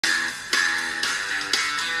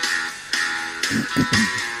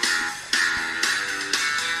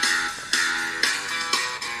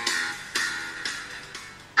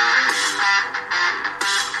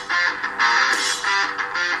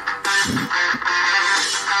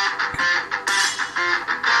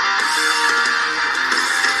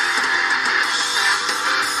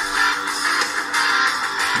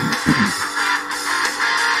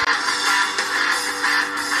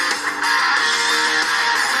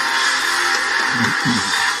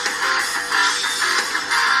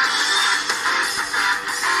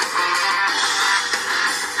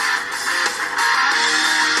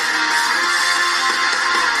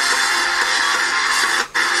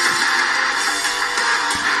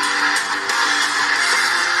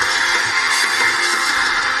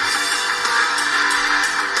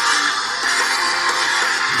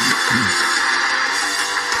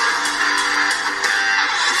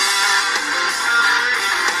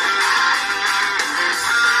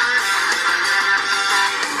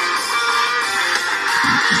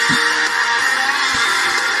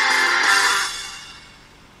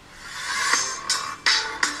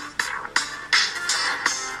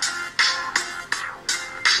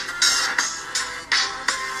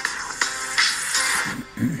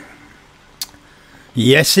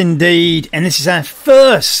Yes, indeed. And this is our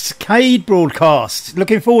first CADE broadcast.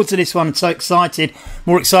 Looking forward to this one. I'm so excited.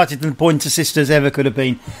 More excited than the Pointer Sisters ever could have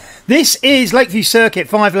been. This is Lakeview Circuit,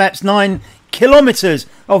 5 laps, 9 kilometres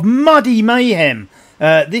of muddy mayhem.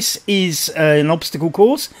 This is an obstacle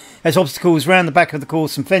course. There's obstacles around the back of the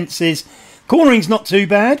course and fences. Cornering's not too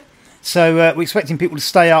bad. So we're expecting people to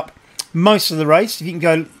stay up most of the race. If you can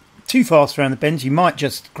go too fast around the bends, you might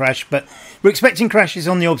just crash. But we're expecting crashes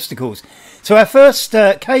on the obstacles. So our first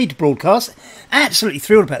CADE broadcast, absolutely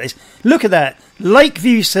thrilled about this. Look at that,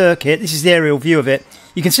 Lakeview Circuit. This is the aerial view of it.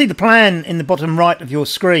 You can see the plan in the bottom right of your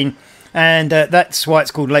screen, and that's why it's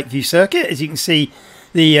called Lakeview Circuit. As you can see,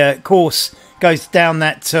 the course goes down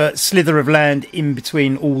that slither of land in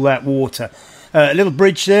between all that water. A little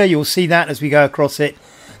bridge there, you'll see that as we go across it.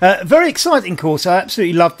 Very exciting course, I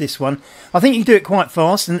absolutely love this one. I think you can do it quite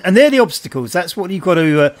fast, and they're the obstacles. That's what you've got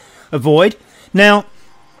to avoid. Now,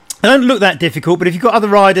 they don't look that difficult, but if you've got other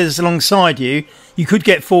riders alongside you, you could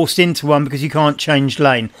get forced into one because you can't change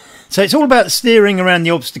lane. So it's all about the steering around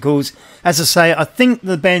the obstacles. As I say, I think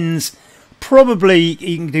the bends probably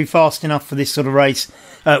you can do fast enough for this sort of race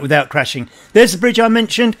without crashing. There's the bridge I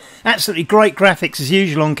mentioned. Absolutely great graphics as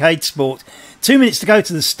usual on CADEsport. 2 minutes to go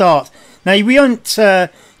to the start. Now, we won't.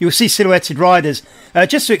 You'll see silhouetted riders.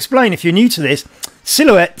 Just to explain, if you're new to this,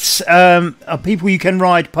 silhouettes are people you can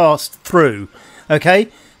ride past through. Okay?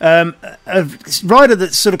 A rider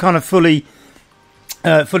that's sort of kind of fully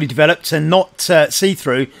developed and not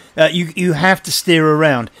see-through, you have to steer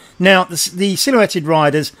around. Now, the silhouetted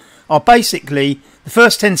riders are basically the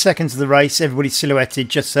first 10 seconds of the race, everybody's silhouetted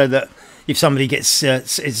just so that if somebody gets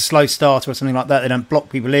is a slow start or something like that, they don't block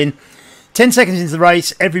people in. 10 seconds into the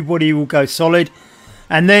race, everybody will go solid.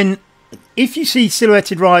 And then if you see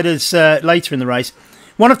silhouetted riders later in the race,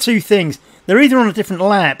 one of two things. They're either on a different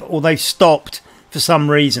lap or they've stopped for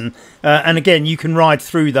some reason, and again you can ride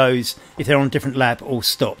through those if they're on a different lap or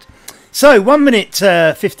stopped. So 1 minute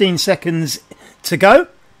 15 seconds to go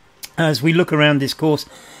as we look around this course.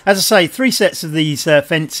 As I say, 3 sets of these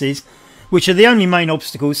fences, which are the only main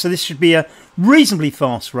obstacles, so this should be a reasonably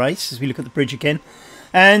fast race as we look at the bridge again.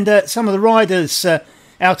 And some of the riders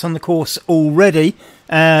out on the course already.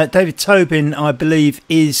 David Tobin, I believe,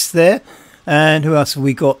 is there, and who else have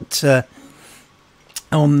we got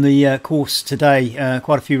on the course today?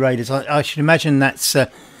 Quite a few raiders. I should imagine that's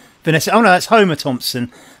Vanessa. Oh no, that's Homer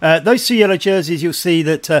Thompson. Those 2 yellow jerseys you'll see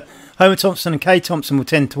that Homer Thompson and Kay Thompson will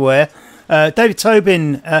tend to wear. David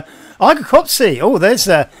Tobin, Igor Kopsy. Oh, there's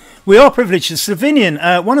we are privileged.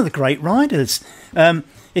 Slovenian, one of the great riders.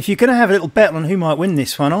 If you're going to have a little bet on who might win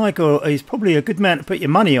this one, Igor is probably a good man to put your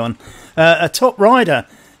money on. A top rider,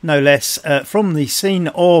 no less, from the scene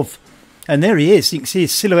of, and there he is. You can see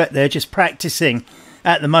his silhouette there, just practising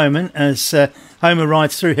at the moment as Homer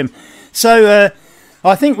rides through him. So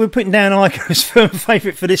I think we're putting down Igor as firm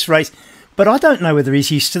favourite for this race, but I don't know whether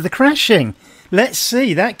he's used to the crashing. Let's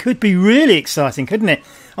see, that could be really exciting, couldn't it?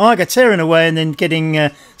 Igor tearing away and then getting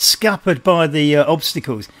scuppered by the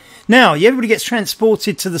obstacles. Now, everybody gets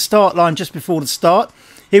transported to the start line just before the start.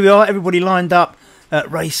 Here we are, everybody lined up,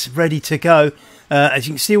 race ready to go. As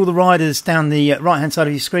you can see, all the riders down the right-hand side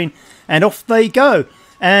of your screen, and off they go.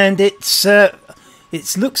 And it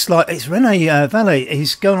looks like it's Rene Valle.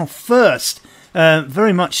 He's going off first,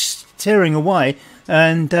 very much tearing away.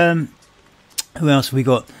 And who else have we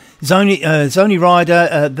got? Zoni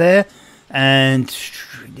rider there, and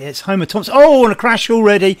it's Homer Thompson. Oh, and a crash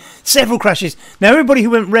already. Several crashes. Now, everybody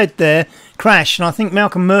who went red there crashed, and I think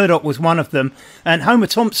Malcolm Murdoch was one of them. And Homer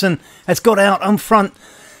Thompson has got out on front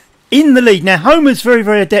in the lead. Now, Homer's very,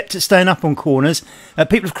 very adept at staying up on corners.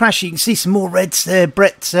 People have crashed. You can see some more reds there.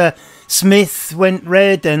 Brett Smith went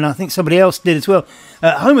red, and I think somebody else did as well.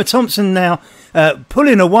 Homer Thompson now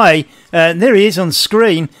pulling away. There he is on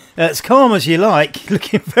screen. As calm as you like.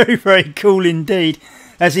 Looking very, very cool indeed,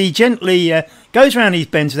 as he gently goes around these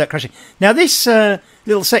bends without crashing. Now, this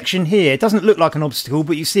little section here doesn't look like an obstacle,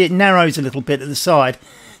 but you see it narrows a little bit at the side.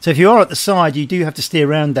 So if you are at the side, you do have to steer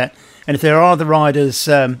around that. And if there are other riders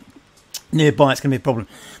nearby, it's going to be a problem.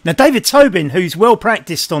 Now, David Tobin, who's well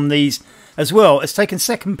practiced on these as well, has taken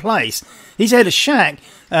second place. He's ahead of Shaq.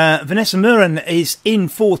 Vanessa Murin is in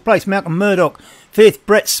fourth place. Malcolm Murdoch, fifth.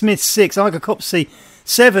 Brett Smith, sixth. Iga Copsey,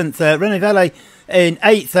 seventh. René Valle in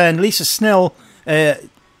eighth. And Lisa Snell,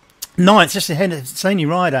 ninth, just ahead of Sani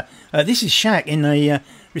Ryder. This is Shaq in a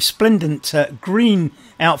resplendent green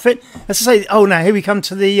outfit. As I say, oh, now here we come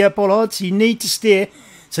to the bollards. You need to steer.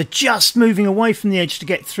 So just moving away from the edge to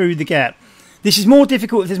get through the gap. This is more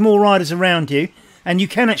difficult if there's more riders around you, and you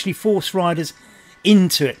can actually force riders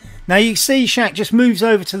into it. Now you see Shaq just moves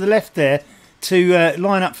over to the left there to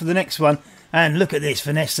line up for the next one. And look at this,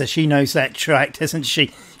 Vanessa, she knows that track, doesn't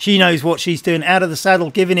she? She knows what she's doing. Out of the saddle,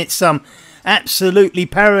 giving it some. Absolutely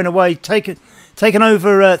powering away, taken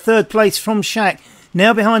over third place from Shaq.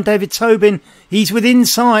 Now behind David Tobin, he's within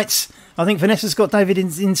sights. I think Vanessa's got David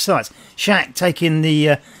in sights. Shaq taking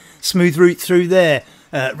the smooth route through there.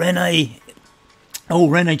 René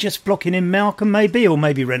just blocking in Malcolm maybe, or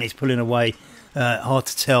maybe René's pulling away. Hard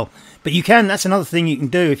to tell. But you can, that's another thing you can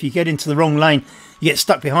do. If you get into the wrong lane, you get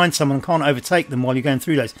stuck behind someone and can't overtake them while you're going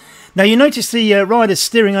through those. Now you notice the riders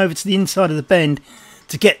steering over to the inside of the bend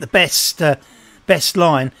to get the best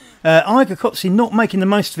line. Iga Copsey not making the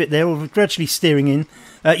most of it there, or gradually steering in.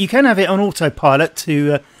 You can have it on autopilot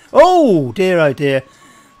to... oh dear,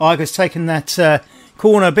 Iga's taken that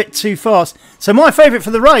corner a bit too fast. So my favourite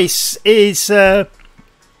for the race is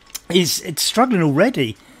it's struggling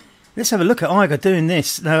already. Let's have a look at Iga doing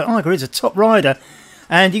this. Now, Iga is a top rider,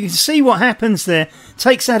 and you can see what happens there.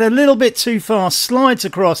 Takes that a little bit too fast, slides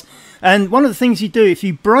across, and one of the things you do, if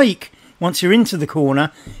you brake once you're into the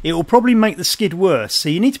corner, it will probably make the skid worse. So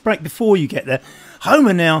you need to brake before you get there.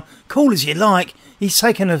 Homer now, cool as you like, he's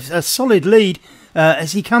taken a solid lead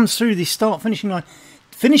as he comes through the start-finishing line,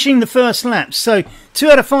 finishing the first lap. So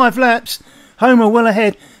 2 out of 5 laps, Homer well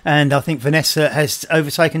ahead, and I think Vanessa has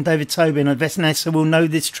overtaken David Tobin, and Vanessa will know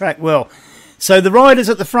this track well. So the riders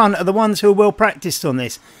at the front are the ones who are well practiced on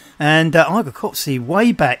this, and Iga Copsey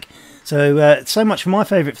way back. So so much for my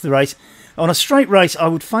favourite for the race. On a straight race, I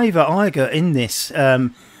would favour Iga in this,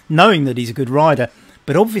 knowing that he's a good rider.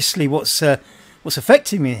 But obviously what's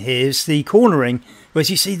affecting me here is the cornering, whereas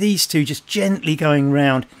you see these two just gently going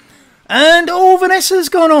round. And, oh, Vanessa's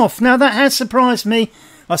gone off. Now, that has surprised me.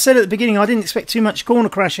 I said at the beginning I didn't expect too much corner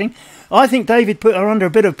crashing. I think David put her under a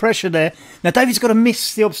bit of pressure there. Now, David's got to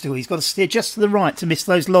miss the obstacle. He's got to steer just to the right to miss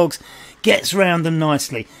those logs. Gets round them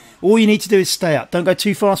nicely. All you need to do is stay up. Don't go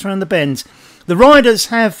too fast around the bends. The riders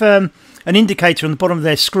have an indicator on the bottom of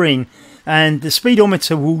their screen, and the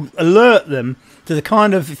speedometer will alert them to the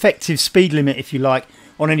kind of effective speed limit, if you like,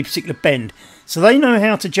 on any particular bend. So they know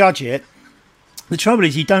how to judge it. The trouble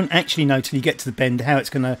is you don't actually know till you get to the bend how it's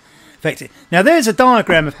going to affect it. Now there's a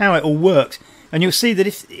diagram of how it all works, and you'll see that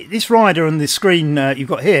if this rider on the screen you've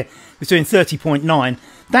got here was doing 30.9,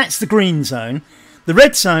 that's the green zone. The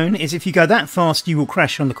red zone is if you go that fast you will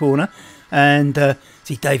crash on the corner, and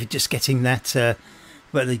see David just getting that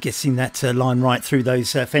line right through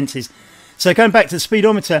those fences. So going back to the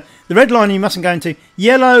speedometer, the red line you mustn't go into.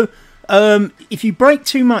 Yellow, if you brake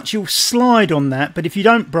too much you'll slide on that, but if you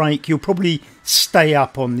don't brake you'll probably stay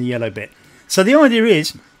up on the yellow bit. So the idea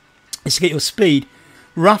is to get your speed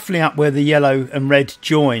roughly up where the yellow and red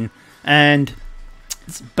join, and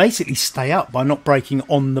basically stay up by not braking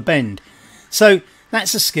on the bend. So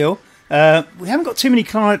that's a skill. We haven't got too many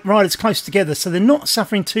riders close together, so they're not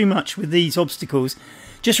suffering too much with these obstacles.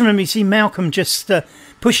 Just remember, you see Malcolm just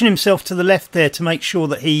pushing himself to the left there to make sure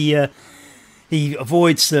that he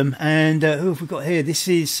avoids them. And who have we got here? This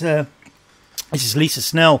is Lisa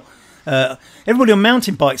Snell. Everybody on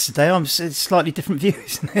mountain bikes today. I'm slightly different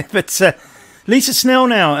views, but Lisa Snell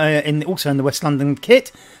now also in the West London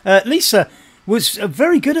kit. Lisa was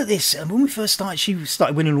very good at this. And when we first started, she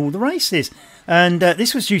started winning all the races. And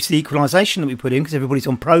this was due to the equalisation that we put in, because everybody's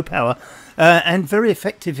on Pro Power, and very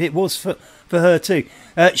effective it was for her too.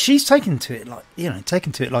 She's taken to it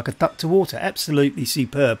like a duck to water. Absolutely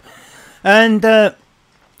superb. And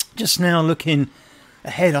just now looking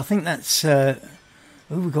ahead. I think that's who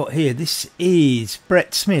we got here. This is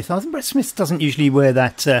Brett Smith. I think Brett Smith doesn't usually wear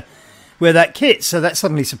that kit, so that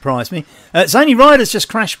suddenly surprised me. Zany Ryder's just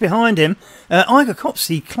crashed behind him. Iger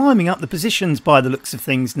Copsey climbing up the positions by the looks of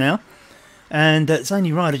things now. And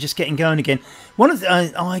Zany Ryder just getting going again. One of the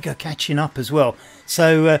Iger catching up as well.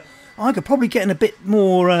 So Iger probably getting a bit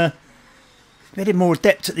more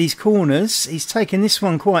adept at these corners. He's taking this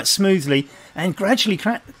one quite smoothly and gradually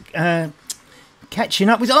catching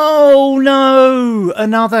up with... Oh no!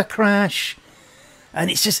 Another crash.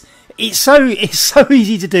 And it's so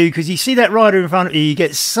easy to do, because you see that rider in front of you, you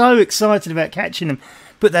get so excited about catching them,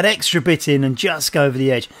 put that extra bit in and just go over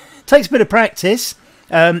the edge. Takes a bit of practice.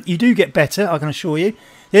 You do get better, I can assure you.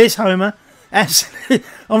 Here's Homer.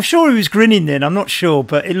 I'm sure he was grinning then, I'm not sure,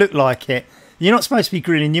 but it looked like it. You're not supposed to be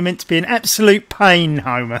grinning, you're meant to be in absolute pain,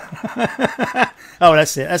 Homer. Oh,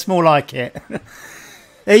 that's it, that's more like it.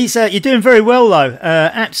 You're doing very well though.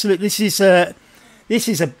 Absolutely, this is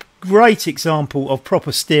a great example of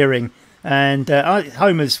proper steering, and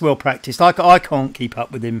Homer's well practiced. I can't keep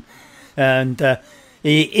up with him, and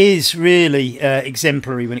he is really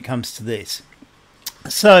exemplary when it comes to this.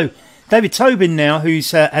 So David Tobin now,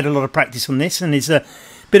 who's had a lot of practice on this and is a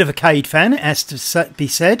bit of a Cade fan, it has to be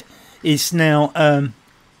said, is now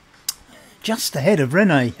just ahead of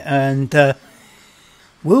Rene. And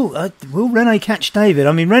will Rene catch David?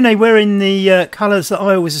 I mean, Rene wearing the colours that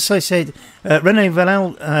I always associate. Rene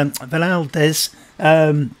Velaldes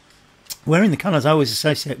wearing the colours I always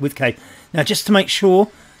associate with Cade. Now, just to make sure,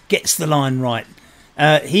 gets the line right.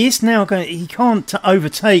 He is now going. He can't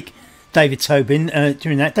overtake David Tobin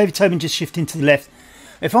during that. David Tobin just shifting to the left.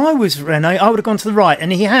 If I was Rene, I would have gone to the right,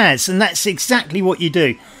 and he has, and that's exactly what you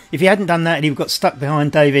do. If he hadn't done that, he would have got stuck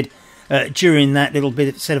behind David during that little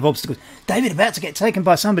set of obstacles. David about to get taken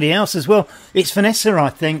by somebody else as well. It's Vanessa, I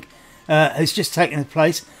think, who's just taken the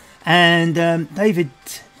place, and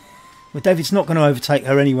David's not going to overtake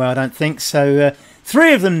her anyway, I don't think. So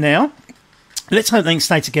three of them now. Let's hope they can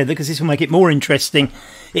stay together, because this will make it more interesting.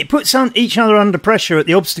 It puts each other under pressure at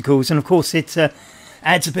the obstacles, and of course it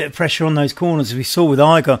adds a bit of pressure on those corners, as we saw with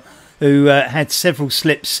Iger, who had several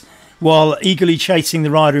slips while eagerly chasing the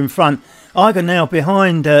rider in front. Iger now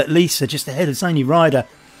behind Lisa, just ahead of Zany Ryder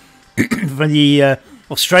for the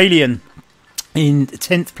Australian in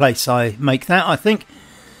 10th place, I make that, I think.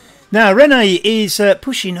 Now, Rene is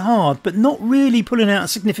pushing hard, but not really pulling out a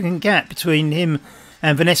significant gap between him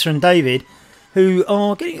and Vanessa and David, who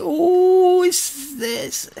are getting... Oh, is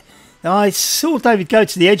this... I saw David go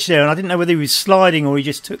to the edge there, and I didn't know whether he was sliding or he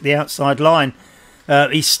just took the outside line.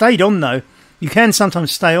 He stayed on, though. You can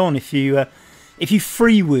sometimes stay on if you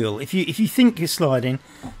freewheel. If you think you're sliding,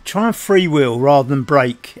 try and freewheel rather than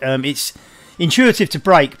brake. It's intuitive to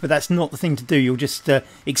brake, but that's not the thing to do. You'll just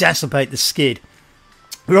exacerbate the skid.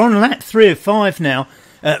 We're on lap 3 of 5 now.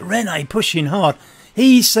 Rene pushing hard.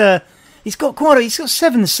 He's got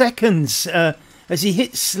 7 seconds as he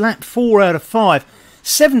hits lap 4 out of 5.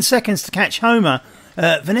 7 seconds to catch Homer.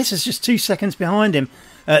 Vanessa's just 2 seconds behind him.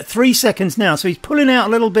 3 seconds now, so he's pulling out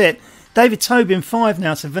a little bit. David Tobin 5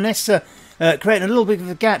 now, so Vanessa creating a little bit of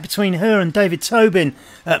a gap between her and David Tobin.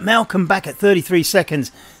 Malcolm back at 33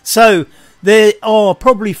 seconds. So there are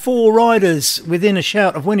probably 4 riders within a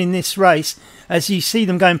shout of winning this race, as you see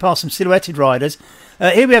them going past some silhouetted riders.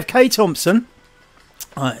 Here we have Kay Thompson,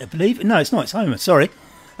 I believe. No, it's not, it's Homer, sorry.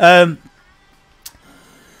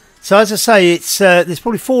 So as I say, it's there's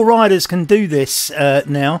probably 4 riders can do this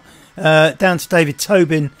now, down to David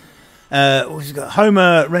Tobin. We've got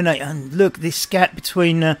Homer, Rene, and look, this gap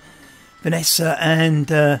between Vanessa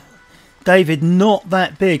and David, not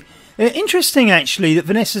that big. Interesting, actually, that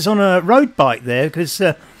Vanessa's on a road bike there, because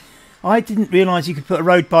I didn't realise you could put a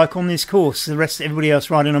road bike on this course. Everybody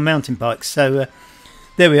else riding on mountain bikes. So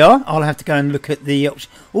there we are. I'll have to go and look at the...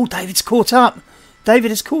 Oh, David's caught up.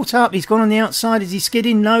 David has caught up. He's gone on the outside. Is he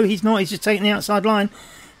skidding? No, he's not. He's just taking the outside line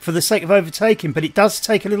for the sake of overtaking. But it does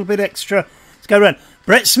take a little bit extra to go around.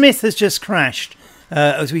 Brett Smith has just crashed,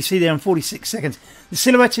 as we see there in 46 seconds. The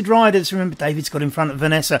silhouetted riders, remember, David's got in front of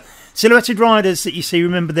Vanessa. Silhouetted riders that you see,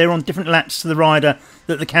 remember, they're on different laps to the rider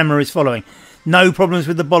that the camera is following. No problems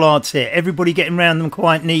with the bollards here. Everybody getting around them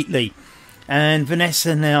quite neatly. And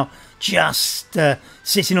Vanessa now just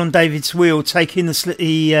sitting on David's wheel, taking the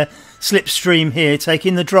slipstream here,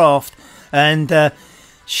 taking the draft. And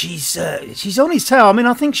she's on his tail. I mean,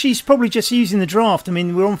 I think she's probably just using the draft. I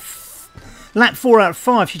mean, we're on lap 4 out of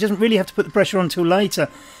 5. She doesn't really have to put the pressure on until later.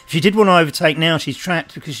 If she did want to overtake now, she's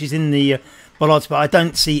trapped because she's in the bollards, but I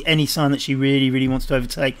don't see any sign that she really wants to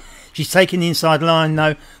overtake. She's taking the inside line,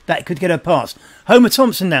 though. That could get her past. Homer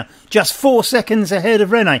Thompson now, just 4 seconds ahead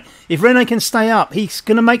of Rene. If Rene can stay up, he's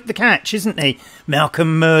going to make the catch, isn't he?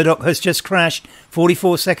 Malcolm Murdoch has just crashed,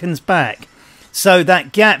 44 seconds back. So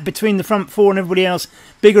that gap between the front four and everybody else,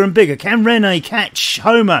 bigger and bigger. Can Rene catch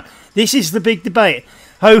Homer? This is the big debate.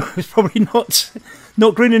 Homer's probably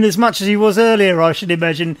not grinning as much as he was earlier, I should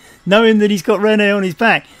imagine, knowing that he's got Rene on his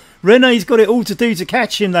back. Rene's got it all to do to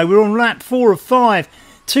catch him, though. We're on lap 4 of 5,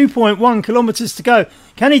 2.1 kilometres to go.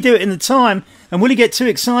 Can he do it in the time? And will he get too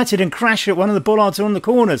excited and crash at one of the bollards or on the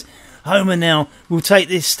corners? Homer now will take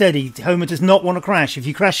this steady. Homer does not want to crash. If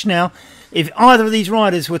you crash now, if either of these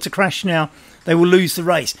riders were to crash now, they will lose the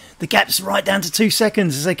race. The gap's right down to 2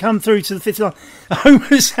 seconds as they come through to the fifth line.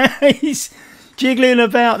 Homer's he's jiggling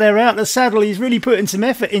about there out the saddle. He's really putting some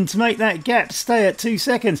effort in to make that gap stay at 2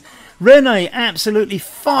 seconds. Rene absolutely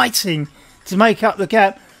fighting to make up the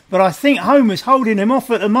gap, but I think Homer's holding him off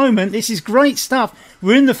at the moment. This is great stuff.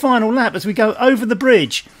 We're in the final lap as we go over the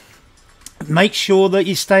bridge. Make sure that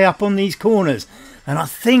you stay up on these corners. And I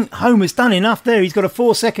think Homer's done enough there. He's got a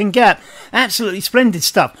 4-second gap. Absolutely splendid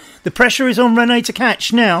stuff. The pressure is on Rene to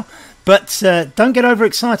catch now, but don't get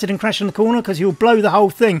overexcited and crash on the corner because he'll blow the whole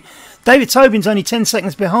thing. David Tobin's only 10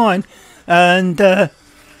 seconds behind, and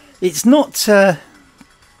it's not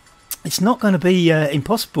going to be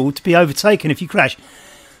impossible to be overtaken if you crash.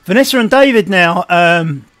 Vanessa and David now.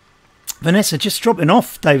 Vanessa just dropping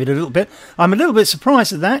off David a little bit. I'm a little bit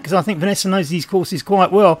surprised at that because I think Vanessa knows these courses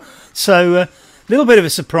quite well. So a little bit of a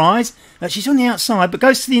surprise. She's on the outside but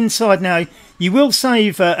goes to the inside now. You will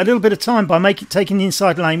save a little bit of time by taking the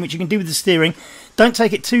inside lane, which you can do with the steering. Don't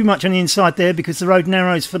take it too much on the inside there because the road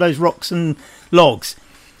narrows for those rocks and logs.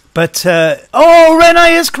 But, Rene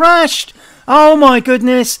has crashed! Oh my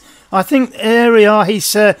goodness! I think, there we are,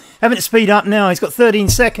 he's having to speed up now. He's got 13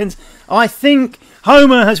 seconds. I think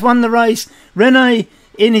Homer has won the race. Rene,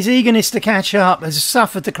 in his eagerness to catch up, has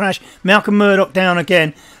suffered the crash. Malcolm Murdoch down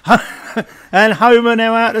again. And Homer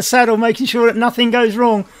now out of the saddle, making sure that nothing goes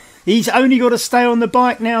wrong. He's only got to stay on the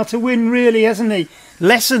bike now to win, really, hasn't he?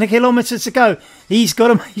 Less than a kilometre to go. He's got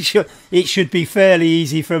to make sure. It should be fairly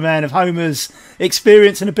easy for a man of Homer's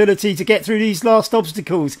experience and ability to get through these last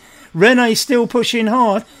obstacles. Rene's still pushing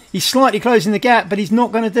hard. He's slightly closing the gap, but he's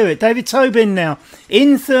not going to do it. David Tobin now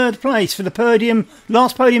in third place for the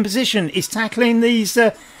last podium position, is tackling these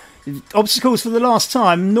obstacles for the last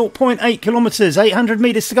time. 0.8 kilometres, 800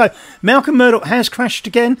 metres to go. Malcolm Murdoch has crashed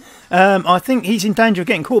again. I think he's in danger of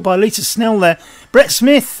getting caught by Lisa Snell there. Brett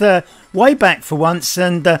Smith way back for once,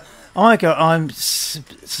 and I'm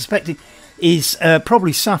suspecting is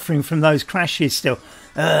probably suffering from those crashes still.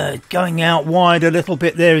 Going out wide a little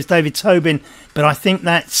bit there is David Tobin, but I think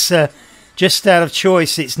that's just out of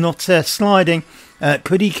choice. It's not sliding.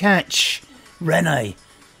 Could he catch Rene?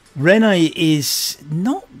 Rene is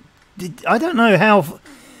not. I don't know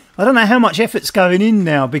how much effort's going in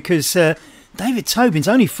now because David Tobin's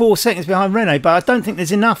only 4 seconds behind Rene, but I don't think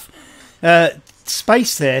there's enough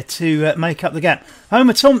space there to make up the gap.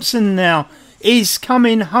 Homer Thompson now is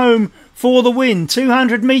coming home for the win.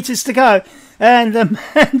 200 metres to go. And the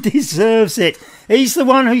man deserves it. He's the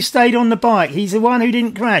one who stayed on the bike. He's the one who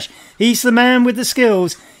didn't crash. He's the man with the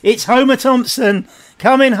skills. It's Homer Thompson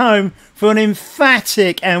coming home for an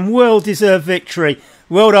emphatic and well-deserved victory.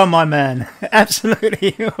 Well done, my man.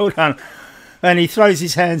 Absolutely well done. And he throws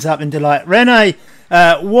his hands up in delight. Rene,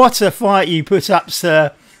 what a fight you put up,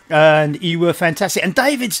 sir. And you were fantastic. And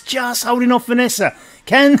David's just holding off Vanessa.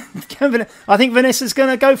 I think Vanessa's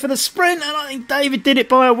going to go for the sprint. And I think David did it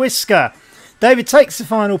by a whisker. David takes the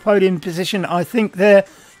final podium position, I think, there,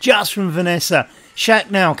 just from Vanessa.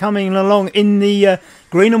 Shaq now coming along in the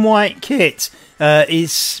green and white kit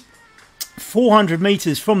is 400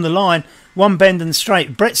 metres from the line, one bend and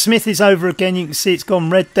straight. Brett Smith is over again. You can see it's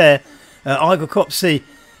gone red there. Igor Kopsy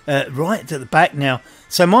right at the back now.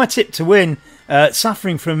 So my tip to win,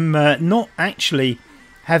 suffering from not actually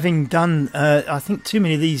having done, I think, too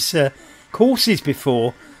many of these courses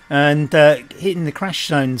before and hitting the crash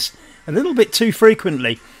zones a little bit too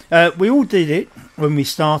frequently. We all did it when we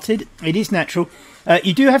started. It is natural.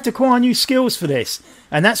 You do have to acquire new skills for this,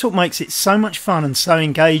 and that's what makes it so much fun and so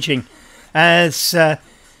engaging. As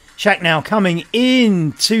Shaq now coming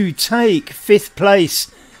in to take 5th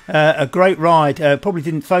place. A great ride. Probably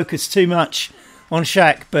didn't focus too much on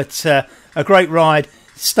Shaq, but a great ride.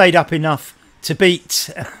 Stayed up enough to beat.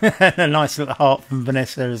 A nice little heart from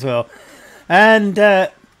Vanessa as well. And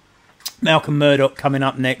Malcolm Murdoch coming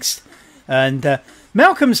up next. And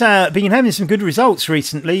Malcolm's been having some good results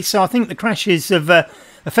recently, so I think the crashes have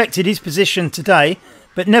affected his position today.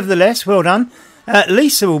 But nevertheless, well done.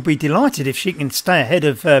 Lisa will be delighted if she can stay ahead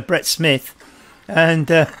of Brett Smith. And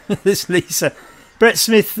there's Lisa. Brett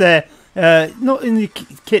Smith there, not in the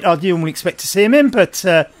kit I'd normally expect to see him in, but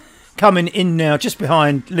coming in now just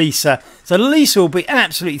behind Lisa. So Lisa will be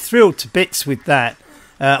absolutely thrilled to bits with that.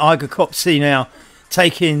 Iga Copsey now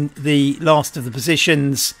taking the last of the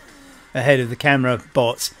positions ahead of the camera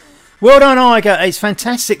bots. Well done, Iga. It's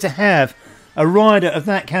fantastic to have a rider of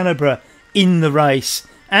that calibre in the race.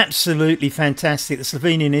 Absolutely fantastic. The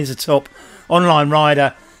Slovenian is a top online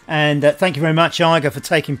rider. And thank you very much, Iga, for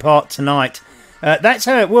taking part tonight. That's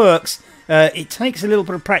how it works. It takes a little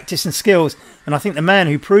bit of practice and skills. And I think the man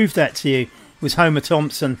who proved that to you was Homer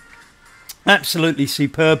Thompson. Absolutely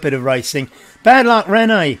superb bit of racing. Bad luck,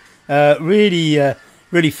 Rene.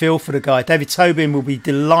 Really feel for the guy. David Tobin will be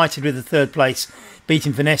delighted with the third place,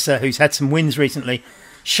 beating Vanessa, who's had some wins recently.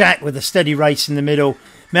 Shaq with a steady race in the middle.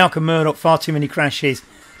 Malcolm Murdoch, far too many crashes.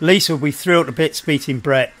 Lisa will be thrilled to bits beating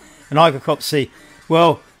Brett. And Iga Copsey,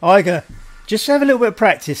 well, Iga, just have a little bit of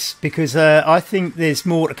practice, because I think there's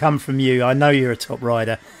more to come from you. I know you're a top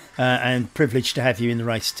rider, and privileged to have you in the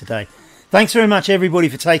race today. Thanks very much, everybody,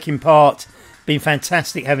 for taking part. Been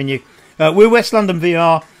fantastic having you. We're West London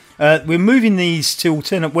VR. We're moving these to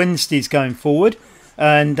alternate Wednesdays going forward,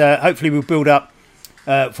 and hopefully we'll build up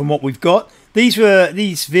from what we've got. These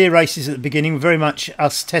VEER races at the beginning were very much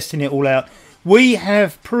us testing it all out. We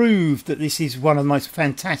have proved that this is one of the most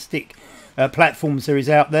fantastic platforms there is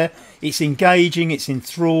out there. It's engaging, it's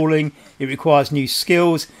enthralling, it requires new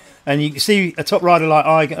skills, and you can see a top rider like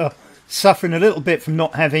Iga suffering a little bit from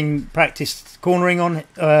not having practiced cornering on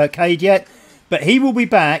Cade yet, but he will be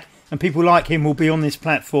back, and people like him will be on this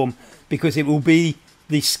platform, because it will be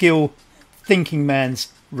the skill thinking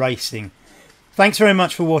man's racing. Thanks very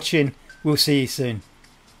much for watching. We'll see you soon.